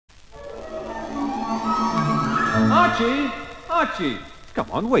Archie! Archie!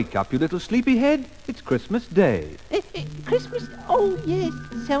 Come on, wake up, you little sleepyhead. It's Christmas Day. Christmas? Oh, yes,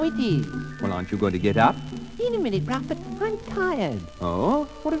 so it is. Well, aren't you going to get up? In a minute, Brough, but I'm tired. Oh?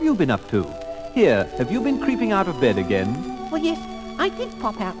 What have you been up to? Here, have you been creeping out of bed again? Well, yes, I did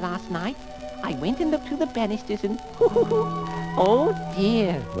pop out last night. I went and looked through the banisters and... oh,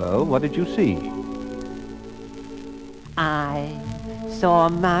 dear. Well, what did you see? I saw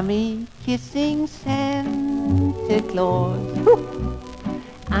Mummy kissing Santa Claus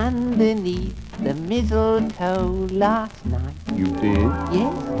underneath the mistletoe last night. You did?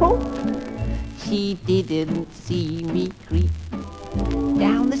 Yes, oh, she didn't see me creep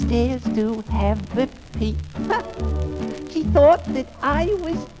down the stairs to have a peep. She thought that I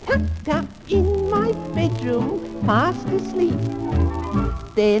was tucked up in my bedroom, fast asleep.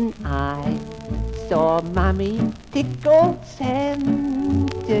 Then I saw Mummy tickle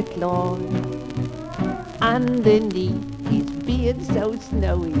Santa Claus underneath his beard so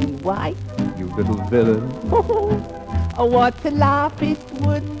snowy white. You little villain. Oh, what a laugh it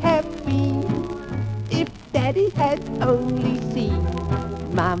would have been if Daddy had only seen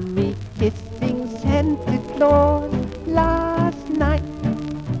Mummy kissing Santa Claus last night.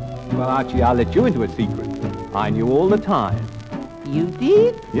 Well, Archie, I'll let you into a secret. I knew all the time. You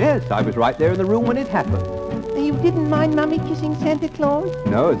did? Yes, I was right there in the room when it happened. You didn't mind Mummy kissing Santa Claus?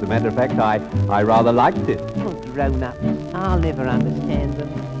 No, as a matter of fact, I rather liked it. Oh, grown-ups, I'll never understand them.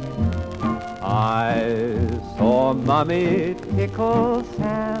 I saw Mummy tickle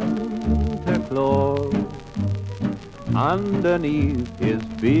Santa Claus underneath his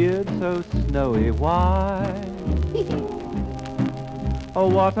beard so snowy white. Oh,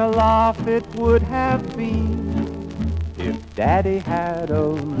 what a laugh it would have been if Daddy had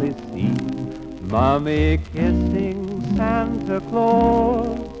only seen Mummy kissing Santa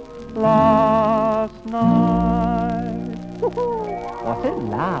Claus last night. What a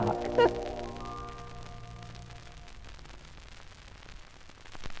lark.